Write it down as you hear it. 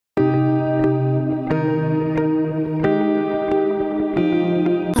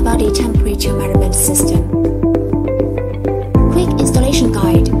body temperature measurement system. Quick installation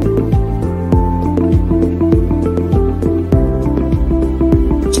guide.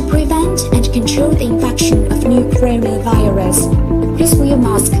 To prevent and control the infection of new coronavirus, please wear a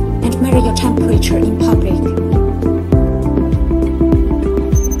mask and measure your temperature in public.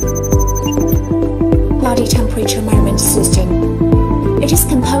 Body temperature measurement system. It is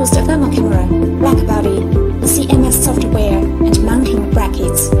composed of thermal camera, black body, CMS software, and mounting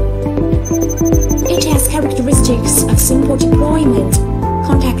brackets. It has characteristics of simple deployment,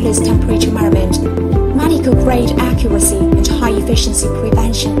 contactless temperature measurement, medical-grade accuracy, and high-efficiency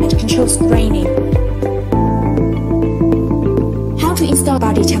prevention and control screening. How to install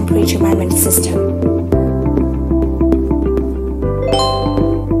body temperature measurement system?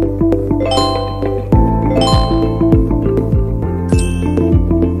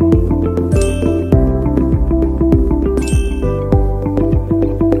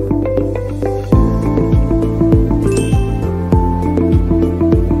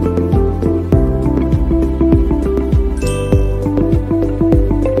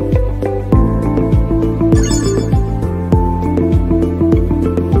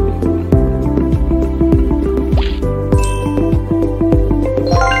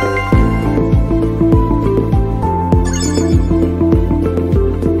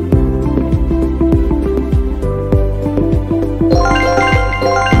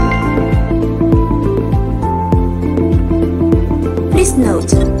 Please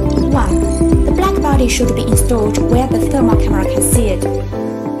note: 1. The black body should be installed where the thermal camera can see it.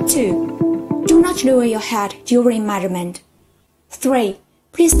 2. Do not lower your head during measurement. 3.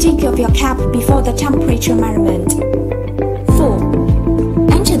 Please take off your cap before the temperature measurement.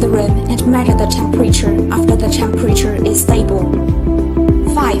 4. Enter the room and measure the temperature after the temperature is stable.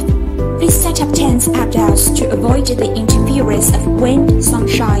 5. Please set up tents outdoors to avoid the interference of wind,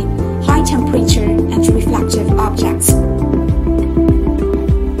 sunshine, high temperature, and reflective objects.